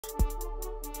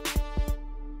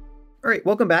Alright,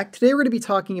 welcome back. Today we're going to be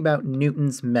talking about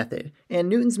Newton's method. And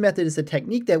Newton's method is a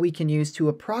technique that we can use to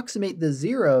approximate the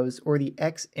zeros or the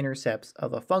x-intercepts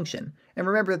of a function. And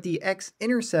remember that the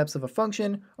x-intercepts of a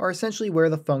function are essentially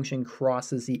where the function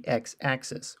crosses the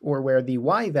x-axis, or where the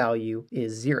y value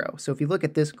is 0. So if you look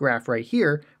at this graph right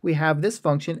here, we have this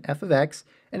function f of x,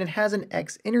 and it has an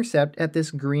x-intercept at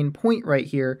this green point right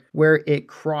here where it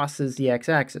crosses the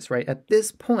x-axis, right? At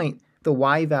this point, the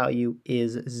y value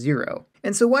is 0.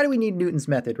 And so why do we need Newton's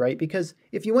method, right? Because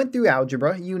if you went through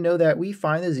algebra, you know that we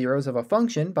find the zeros of a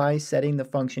function by setting the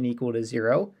function equal to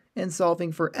 0 and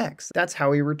solving for x. That's how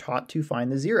we were taught to find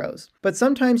the zeros. But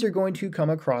sometimes you're going to come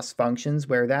across functions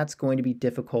where that's going to be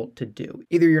difficult to do.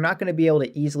 Either you're not going to be able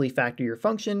to easily factor your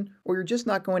function, or you're just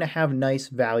not going to have nice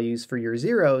values for your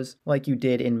zeros like you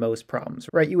did in most problems,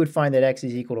 right? You would find that x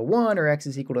is equal to 1 or x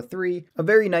is equal to 3, a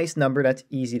very nice number that's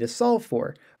easy to solve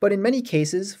for. But in many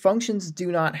cases, functions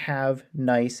do not have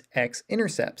nice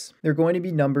x-intercepts. They're going to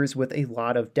be numbers with a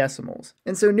lot of decimals.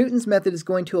 And so Newton's method is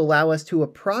going to allow us to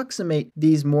approximate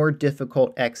these more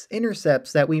difficult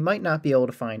x-intercepts that we might not be able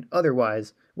to find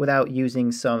otherwise without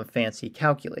using some fancy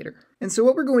calculator. And so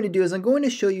what we're going to do is I'm going to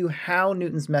show you how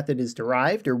Newton's method is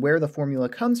derived, or where the formula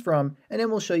comes from, and then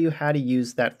we'll show you how to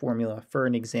use that formula for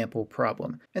an example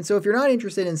problem. And so if you're not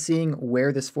interested in seeing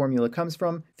where this formula comes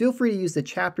from, feel free to use the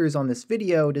chapters on this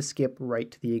video to skip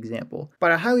right to the example.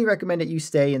 But I highly recommend that you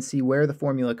stay and see where the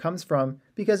formula comes from,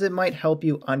 because it might help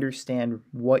you understand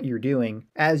what you're doing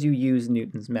as you use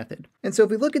Newton's method. And so if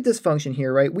we look at this function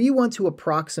here, right, we want to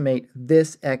approximate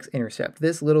this x-intercept,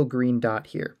 this little green dot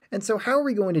here. And so how are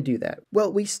we going to do that?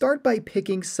 Well, we start by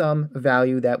picking some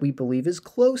value that we believe is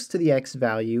close to the x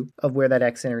value of where that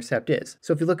x-intercept is.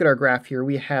 So if you look at our graph here,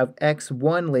 we have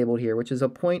x1 labeled here, which is a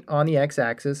point on the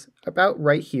x-axis about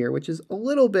right here, which is a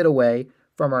little bit away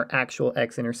from our actual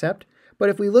x-intercept. But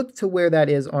if we look to where that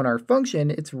is on our function,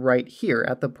 it's right here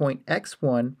at the point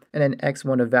x1 and then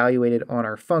x1 evaluated on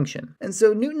our function. And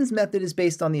so Newton's method is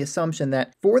based on the assumption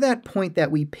that for that point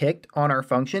that we picked on our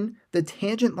function, the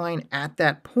tangent line at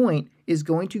that point is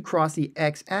going to cross the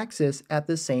x-axis at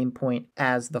the same point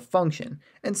as the function.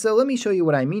 And so let me show you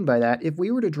what I mean by that. If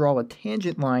we were to draw a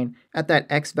tangent line at that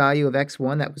x value of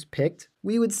x1 that was picked,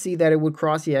 we would see that it would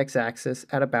cross the x-axis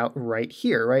at about right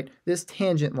here, right? This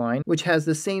tangent line, which has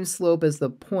the same slope as the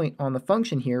point on the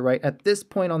function here, right? At this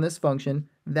point on this function,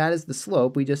 that is the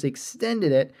slope. We just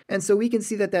extended it. And so we can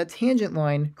see that that tangent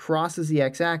line crosses the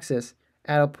x-axis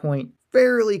at a point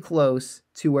fairly close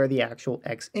to where the actual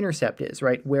x-intercept is,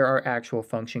 right? Where our actual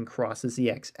function crosses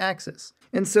the x-axis.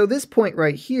 And so this point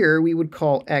right here, we would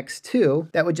call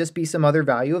x2. That would just be some other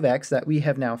value of x that we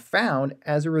have now found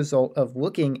as a result of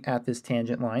looking at this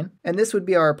tangent line. And this would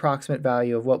be our approximate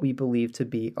value of what we believe to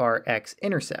be our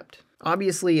x-intercept.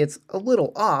 Obviously, it's a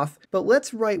little off, but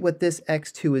let's write what this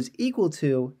x2 is equal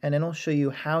to, and then I'll show you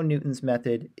how Newton's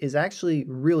method is actually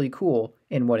really cool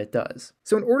in what it does.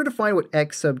 So in order to find what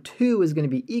x sub 2 is going to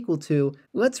be equal to,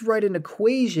 let's write an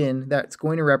equation that's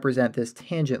going to represent this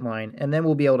tangent line, and then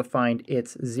we'll be able to find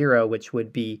its 0, which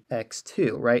would be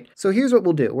x2, right? So here's what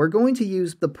we'll do. We're going to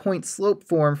use the point slope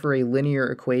form for a linear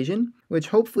equation, which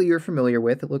hopefully you're familiar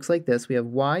with. It looks like this. We have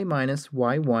y minus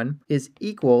y1 is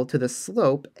equal to the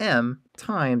slope m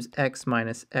times x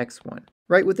minus x1.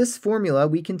 Right, with this formula,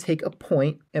 we can take a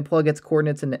point and plug its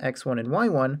coordinates into x1 and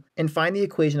y1 and find the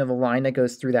equation of a line that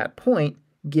goes through that point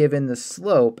given the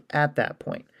slope at that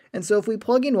point. And so if we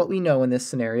plug in what we know in this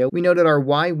scenario, we know that our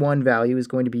y1 value is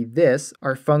going to be this,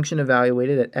 our function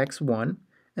evaluated at x1.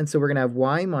 And so we're going to have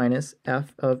y minus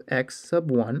f of x sub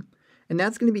 1. And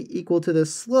that's going to be equal to the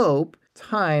slope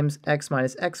times x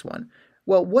minus x1.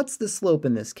 Well, what's the slope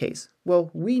in this case? Well,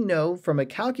 we know from a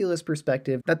calculus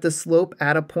perspective that the slope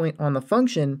at a point on the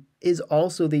function is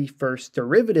also the first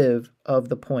derivative of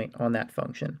the point on that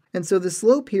function. And so the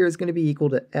slope here is going to be equal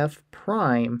to f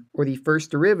prime, or the first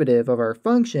derivative of our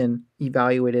function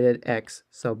evaluated at x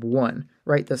sub 1,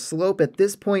 right? The slope at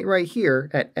this point right here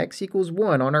at x equals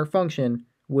 1 on our function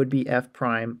would be f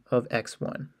prime of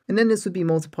x1. And then this would be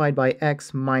multiplied by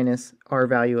x minus our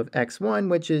value of x1,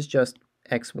 which is just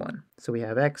x1. So we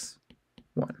have x1.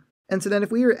 And so then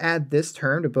if we were to add this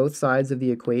term to both sides of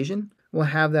the equation, we'll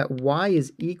have that y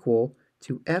is equal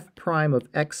to f prime of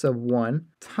x sub 1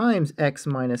 times x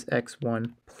minus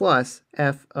x1 plus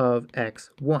f of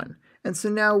x1. And so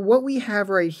now what we have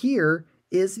right here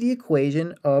is the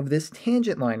equation of this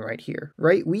tangent line right here,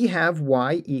 right? We have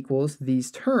y equals these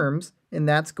terms, and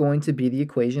that's going to be the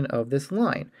equation of this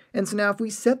line. And so now if we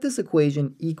set this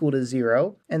equation equal to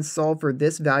 0 and solve for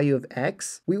this value of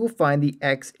x, we will find the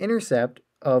x-intercept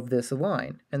of this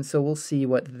line. And so we'll see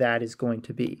what that is going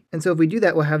to be. And so if we do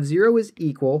that, we'll have 0 is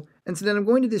equal. And so then I'm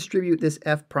going to distribute this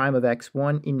f prime of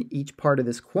x1 in each part of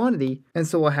this quantity. And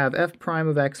so we'll have f prime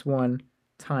of x1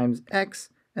 times x,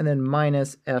 and then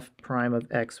minus f prime of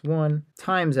x1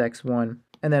 times x1,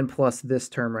 and then plus this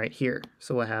term right here.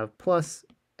 So we'll have plus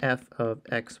f of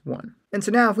x1. And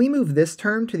so now if we move this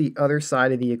term to the other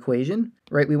side of the equation,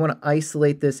 right, we want to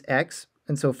isolate this x.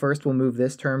 And so first we'll move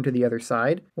this term to the other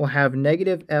side. We'll have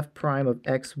negative f prime of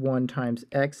x1 times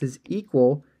x is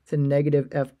equal to negative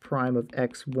f prime of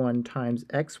x1 times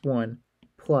x1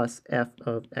 plus f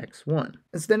of x1.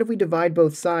 And so then if we divide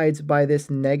both sides by this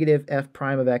negative f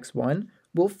prime of x1,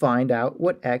 we'll find out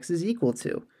what x is equal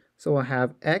to. So we'll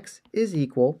have x is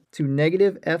equal to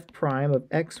negative f prime of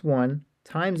x1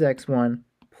 times x1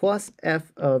 plus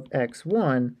f of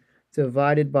x1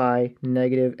 divided by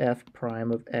negative f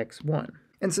prime of x1.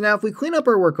 And so now if we clean up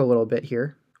our work a little bit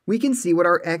here, we can see what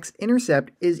our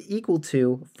x-intercept is equal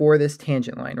to for this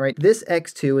tangent line, right? This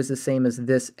x2 is the same as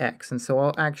this x, and so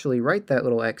I'll actually write that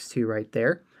little x2 right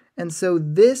there. And so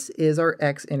this is our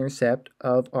x-intercept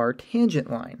of our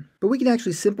tangent line. But we can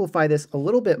actually simplify this a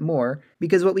little bit more,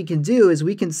 because what we can do is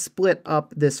we can split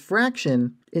up this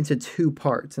fraction into two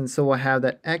parts. And so we'll have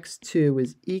that x2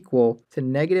 is equal to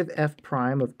negative f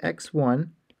prime of x1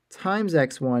 times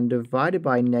x1 divided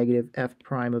by negative f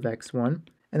prime of x1.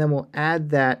 And then we'll add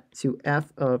that to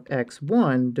f of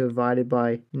x1 divided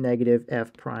by negative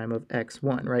f prime of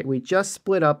x1, right? We just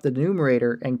split up the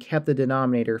numerator and kept the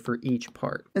denominator for each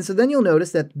part. And so then you'll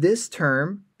notice that this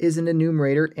term is in the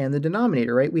numerator and the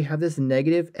denominator, right? We have this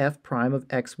negative f prime of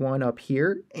x1 up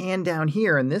here and down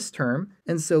here in this term,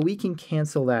 and so we can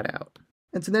cancel that out.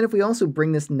 And so then if we also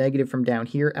bring this negative from down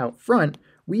here out front,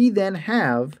 we then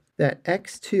have that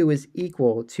x2 is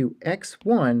equal to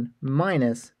x1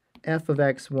 minus f of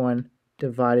x1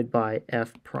 divided by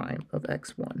f prime of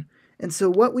x1. And so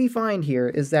what we find here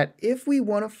is that if we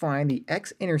want to find the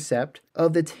x-intercept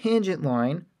of the tangent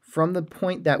line from the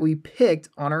point that we picked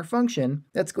on our function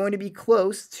that's going to be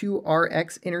close to our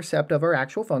x-intercept of our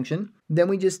actual function, then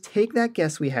we just take that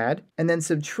guess we had and then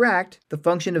subtract the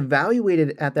function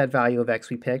evaluated at that value of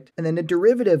x we picked, and then the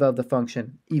derivative of the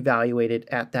function evaluated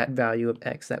at that value of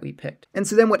x that we picked. And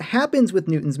so then what happens with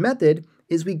Newton's method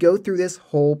is we go through this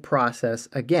whole process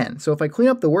again. So if I clean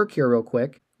up the work here real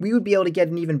quick, we would be able to get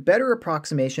an even better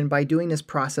approximation by doing this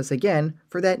process again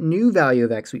for that new value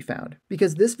of x we found,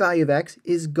 because this value of x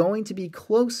is going to be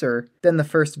closer than the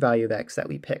first value of x that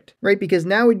we picked, right? Because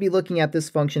now we'd be looking at this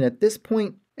function at this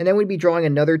point, and then we'd be drawing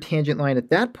another tangent line at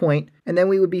that point, and then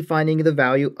we would be finding the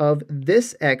value of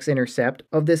this x-intercept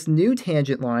of this new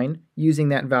tangent line using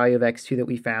that value of x2 that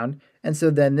we found. And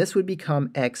so then this would become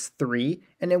x3,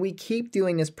 and then we keep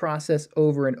doing this process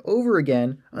over and over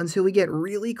again until we get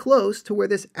really close to where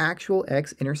this actual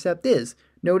x-intercept is.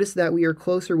 Notice that we are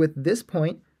closer with this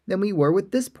point than we were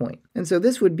with this point. And so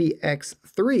this would be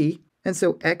x3, and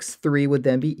so x3 would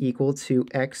then be equal to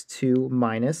x2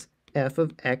 minus f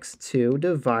of x2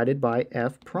 divided by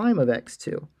f prime of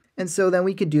x2. And so then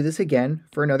we could do this again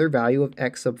for another value of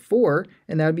x sub 4,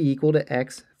 and that would be equal to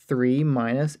x3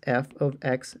 minus f of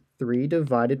x3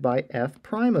 divided by f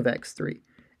prime of x3.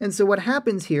 And so what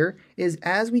happens here is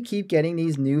as we keep getting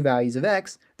these new values of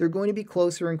x, they're going to be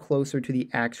closer and closer to the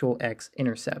actual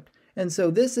x-intercept. And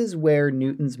so this is where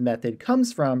Newton's method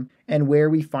comes from, and where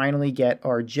we finally get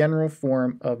our general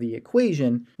form of the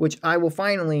equation, which I will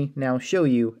finally now show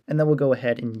you, and then we'll go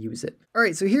ahead and use it. All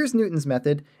right, so here's Newton's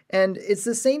method, and it's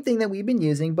the same thing that we've been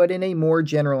using, but in a more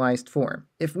generalized form.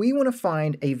 If we want to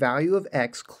find a value of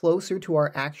x closer to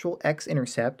our actual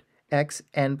x-intercept,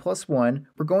 xn plus 1,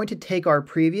 we're going to take our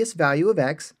previous value of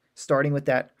x, starting with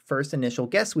that first initial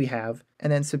guess we have,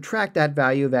 and then subtract that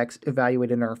value of x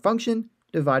evaluated in our function,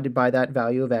 divided by that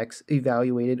value of x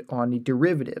evaluated on the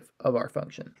derivative of our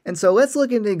function. And so let's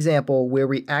look at an example where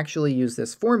we actually use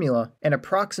this formula and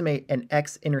approximate an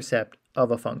x-intercept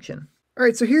of a function. All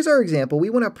right, so here's our example. We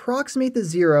want to approximate the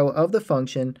zero of the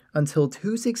function until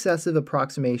two successive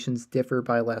approximations differ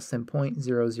by less than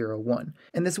 0.001.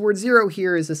 And this word zero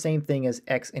here is the same thing as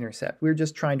x-intercept. We're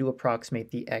just trying to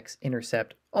approximate the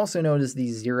x-intercept, also known as the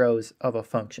zeros of a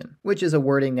function, which is a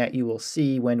wording that you will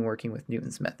see when working with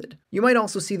Newton's method. You might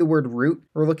also see the word root.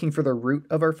 We're looking for the root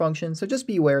of our function, so just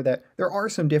be aware that there are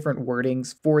some different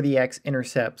wordings for the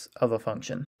x-intercepts of a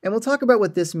function. And we'll talk about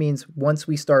what this means once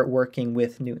we start working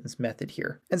with Newton's method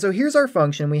here. And so here's our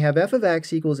function. We have f of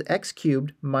x equals x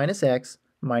cubed minus x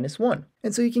minus 1.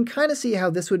 And so you can kind of see how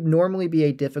this would normally be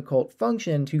a difficult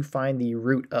function to find the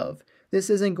root of. this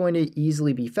isn't going to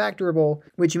easily be factorable,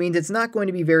 which means it's not going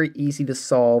to be very easy to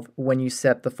solve when you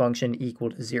set the function equal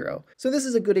to 0. So this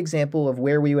is a good example of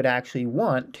where we would actually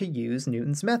want to use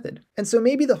Newton's method. And so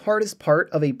maybe the hardest part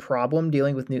of a problem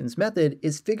dealing with Newton's method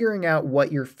is figuring out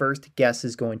what your first guess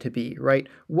is going to be, right?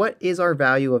 What is our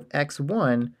value of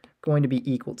x1 going to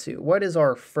be equal to? What is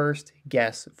our first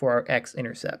guess for our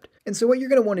x-intercept? And so what you're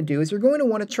going to want to do is you're going to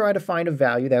want to try to find a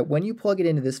value that when you plug it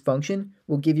into this function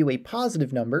will give you a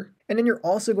positive number, and then you're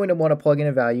also going to want to plug in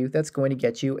a value that's going to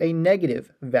get you a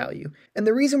negative value. And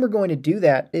the reason we're going to do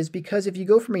that is because if you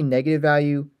go from a negative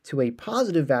value to a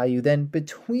positive value, then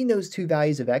between those two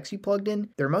values of x you plugged in,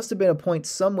 there must have been a point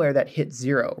somewhere that hit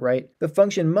 0, right? The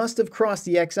function must have crossed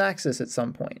the x-axis at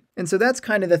some point. And so that's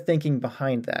kind of the thinking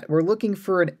behind that. We're looking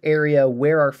for an area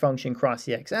where our function crossed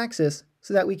the x-axis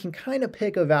so that we can kind of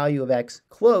pick a value of x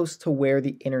close to where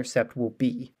the intercept will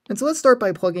be. And so let's start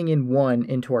by plugging in 1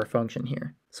 into our function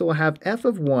here. So we'll have f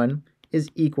of 1 is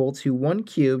equal to 1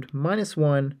 cubed minus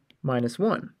 1 minus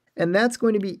 1. And that's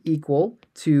going to be equal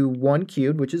to 1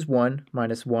 cubed, which is 1,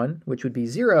 minus 1, which would be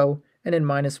 0, and then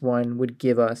minus 1 would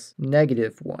give us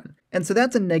negative 1. And so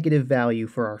that's a negative value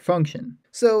for our function.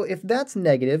 So if that's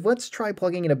negative, let's try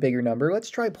plugging in a bigger number. Let's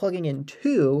try plugging in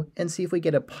 2 and see if we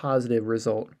get a positive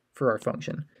result for our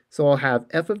function. So I'll have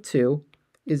f of 2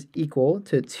 is equal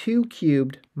to 2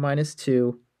 cubed minus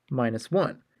 2 minus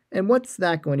 1. And what's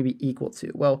that going to be equal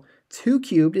to? Well, 2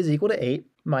 cubed is equal to 8,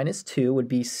 minus 2 would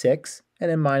be 6, and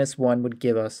then minus 1 would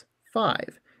give us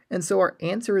 5. And so our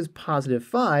answer is positive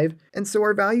 5, and so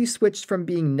our value switched from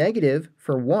being negative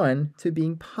for 1 to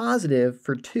being positive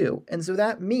for 2. And so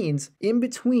that means in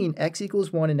between x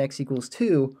equals 1 and x equals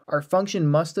 2, our function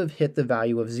must have hit the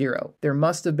value of 0. There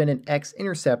must have been an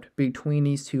x-intercept between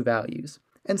these two values.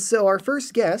 And so our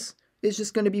first guess is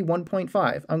just going to be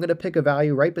 1.5. I'm going to pick a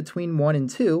value right between 1 and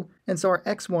 2, and so our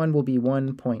x1 will be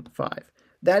 1.5.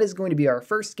 That is going to be our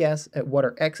first guess at what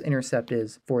our x-intercept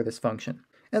is for this function.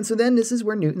 And so then this is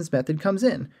where Newton's method comes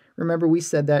in. Remember we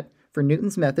said that for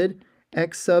Newton's method,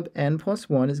 x sub n plus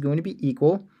 1 is going to be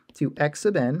equal to x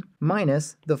sub n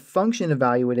minus the function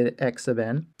evaluated at x sub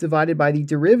n divided by the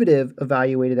derivative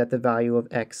evaluated at the value of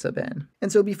x sub n.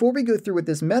 And so before we go through with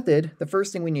this method, the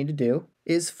first thing we need to do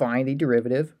is find the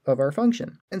derivative of our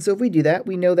function. And so if we do that,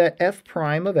 we know that f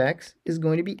prime of x is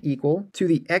going to be equal to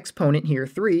the exponent here,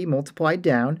 3, multiplied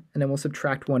down, and then we'll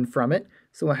subtract 1 from it.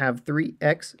 So we'll have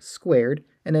 3x squared,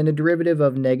 and then the derivative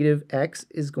of negative x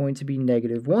is going to be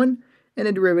negative 1, and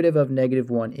the derivative of negative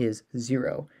 1 is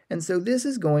 0. And so this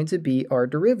is going to be our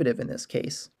derivative in this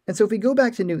case. And so if we go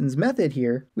back to Newton's method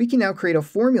here, we can now create a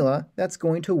formula that's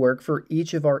going to work for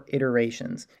each of our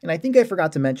iterations. And I think I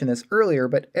forgot to mention this earlier,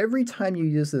 but every time you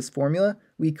use this formula,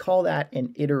 we call that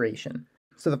an iteration.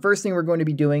 So the first thing we're going to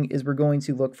be doing is we're going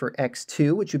to look for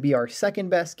x2, which would be our second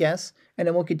best guess, and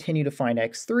then we'll continue to find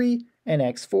x3 and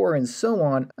x4 and so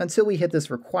on until we hit this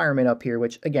requirement up here,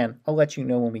 which again, I'll let you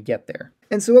know when we get there.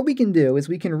 And so what we can do is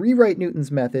we can rewrite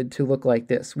Newton's method to look like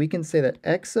this. We can say that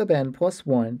x sub n plus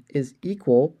 1 is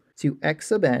equal to x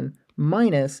sub n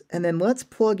minus, and then let's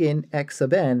plug in x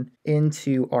sub n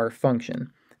into our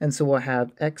function. And so we'll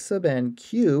have x sub n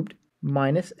cubed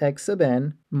minus x sub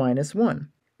n minus 1.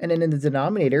 And then in the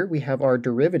denominator, we have our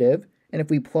derivative. And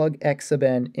if we plug x sub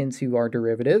n into our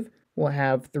derivative, we'll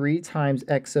have 3 times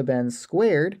x sub n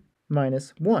squared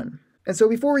minus 1. And so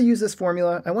before we use this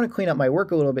formula, I want to clean up my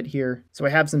work a little bit here so I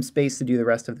have some space to do the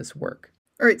rest of this work.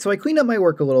 All right, so I cleaned up my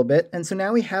work a little bit, and so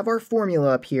now we have our formula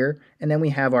up here, and then we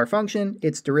have our function,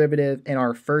 its derivative, and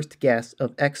our first guess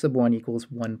of x sub 1 equals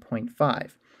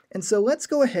 1.5. And so let's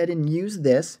go ahead and use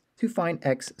this to find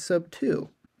x sub 2.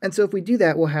 And so if we do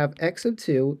that, we'll have x sub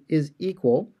 2 is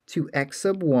equal to x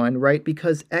sub 1, right?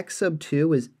 Because x sub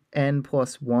 2 is n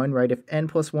plus 1, right? If n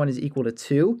plus 1 is equal to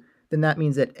 2, then that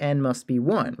means that n must be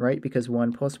 1, right? Because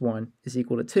 1 plus 1 is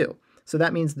equal to 2. So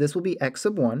that means this will be x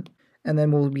sub 1, and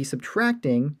then we'll be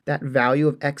subtracting that value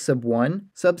of x sub 1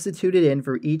 substituted in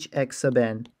for each x sub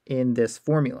n in this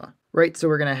formula, right? So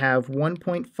we're going to have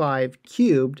 1.5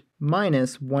 cubed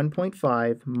minus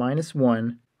 1.5 minus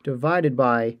 1 divided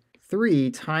by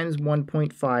 3 times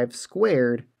 1.5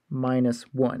 squared minus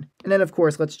 1. And then, of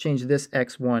course, let's change this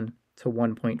x1 to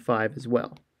 1.5 as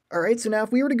well. All right, so now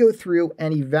if we were to go through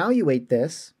and evaluate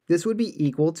this, this would be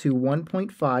equal to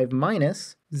 1.5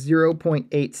 minus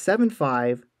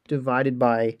 0.875 divided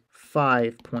by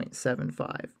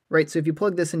 5.75, right? So if you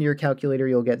plug this into your calculator,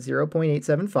 you'll get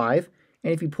 0.875.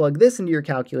 And if you plug this into your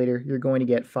calculator, you're going to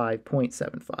get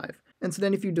 5.75. And so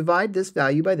then if you divide this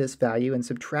value by this value and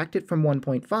subtract it from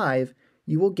 1.5,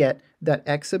 you will get that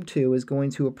x sub 2 is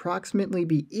going to approximately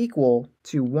be equal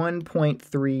to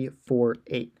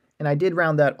 1.348. And I did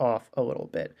round that off a little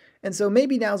bit. And so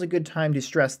maybe now's a good time to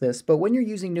stress this, but when you're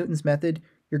using Newton's method,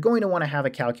 you're going to want to have a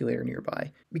calculator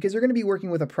nearby because you're going to be working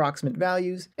with approximate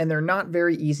values and they're not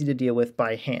very easy to deal with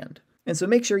by hand. And so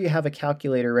make sure you have a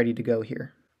calculator ready to go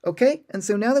here. Okay, and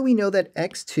so now that we know that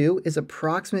x2 is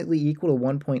approximately equal to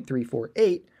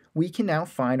 1.348, we can now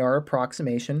find our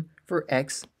approximation for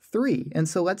x3. And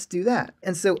so let's do that.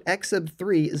 And so x sub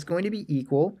 3 is going to be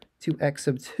equal to x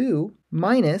sub 2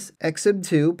 minus x sub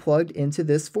 2 plugged into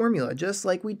this formula. Just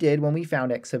like we did when we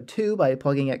found x sub 2 by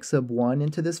plugging x sub 1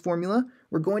 into this formula,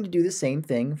 we're going to do the same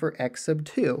thing for x sub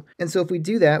 2. And so if we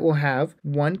do that, we'll have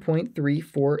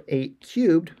 1.348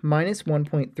 cubed minus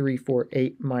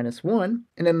 1.348 minus 1.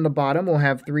 And then on the bottom, we'll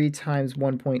have 3 times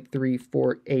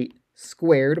 1.348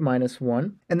 squared minus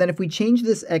 1. And then if we change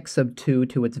this x sub 2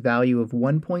 to its value of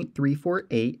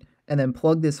 1.348, and then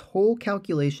plug this whole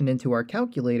calculation into our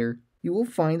calculator, you will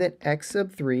find that x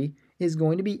sub 3 is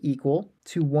going to be equal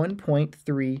to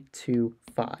 1.325.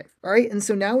 All right, and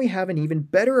so now we have an even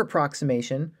better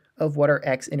approximation of what our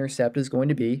x-intercept is going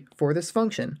to be for this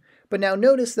function. But now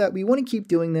notice that we want to keep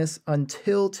doing this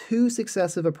until two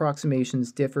successive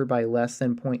approximations differ by less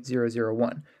than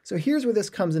 0.001. So here's where this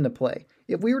comes into play.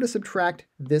 If we were to subtract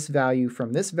this value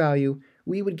from this value,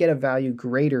 we would get a value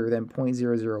greater than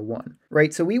 0.001,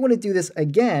 right? So we want to do this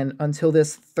again until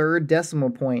this third decimal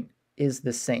point is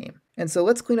the same. And so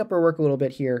let's clean up our work a little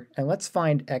bit here, and let's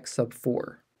find x sub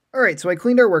 4. All right, so I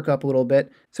cleaned our work up a little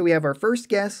bit. So we have our first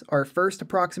guess, our first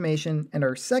approximation, and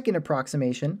our second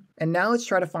approximation. And now let's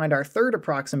try to find our third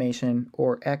approximation,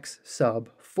 or x sub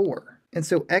 4. And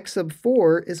so x sub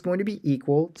 4 is going to be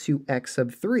equal to x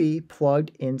sub 3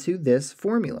 plugged into this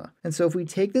formula. And so if we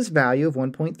take this value of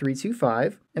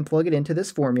 1.325 and plug it into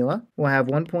this formula, we'll have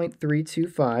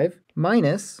 1.325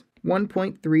 minus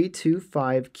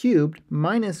 1.325 cubed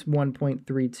minus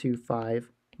 1.325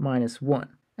 minus 1.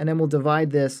 And then we'll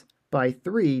divide this by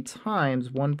 3 times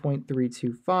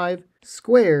 1.325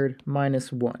 squared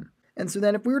minus 1. And so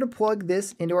then if we were to plug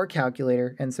this into our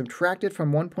calculator and subtract it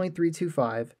from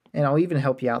 1.325, and I'll even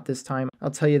help you out this time,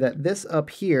 I'll tell you that this up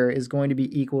here is going to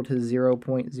be equal to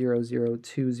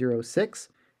 0.00206,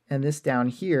 and this down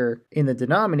here in the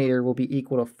denominator will be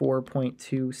equal to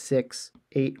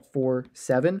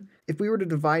 4.26847. If we were to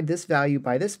divide this value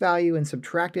by this value and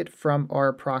subtract it from our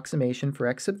approximation for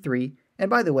x sub 3, and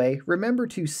by the way, remember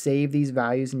to save these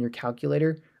values in your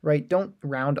calculator, right? Don't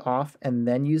round off and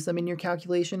then use them in your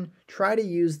calculation. Try to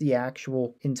use the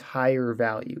actual entire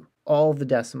value, all of the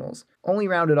decimals. Only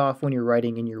round it off when you're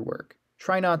writing in your work.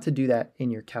 Try not to do that in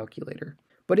your calculator.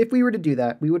 But if we were to do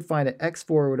that, we would find that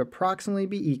x4 would approximately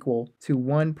be equal to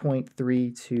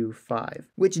 1.325,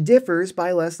 which differs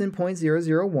by less than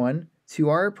 0.001 to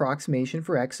our approximation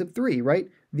for x sub 3, right?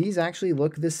 These actually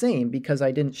look the same because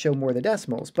I didn't show more of the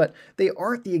decimals, but they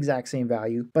aren't the exact same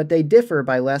value, but they differ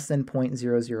by less than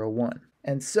 0.001.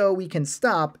 And so we can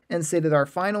stop and say that our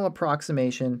final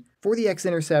approximation for the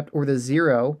x-intercept, or the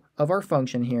zero of our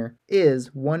function here,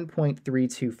 is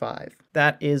 1.325.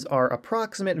 That is our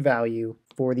approximate value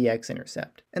for the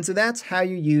x-intercept. And so that's how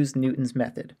you use Newton's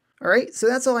method. All right, so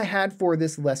that's all I had for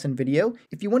this lesson video.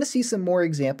 If you want to see some more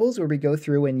examples where we go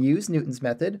through and use Newton's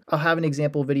method, I'll have an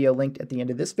example video linked at the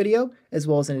end of this video, as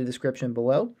well as in the description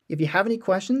below. If you have any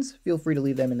questions, feel free to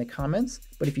leave them in the comments.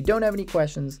 But if you don't have any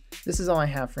questions, this is all I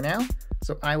have for now.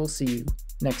 So I will see you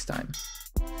next time.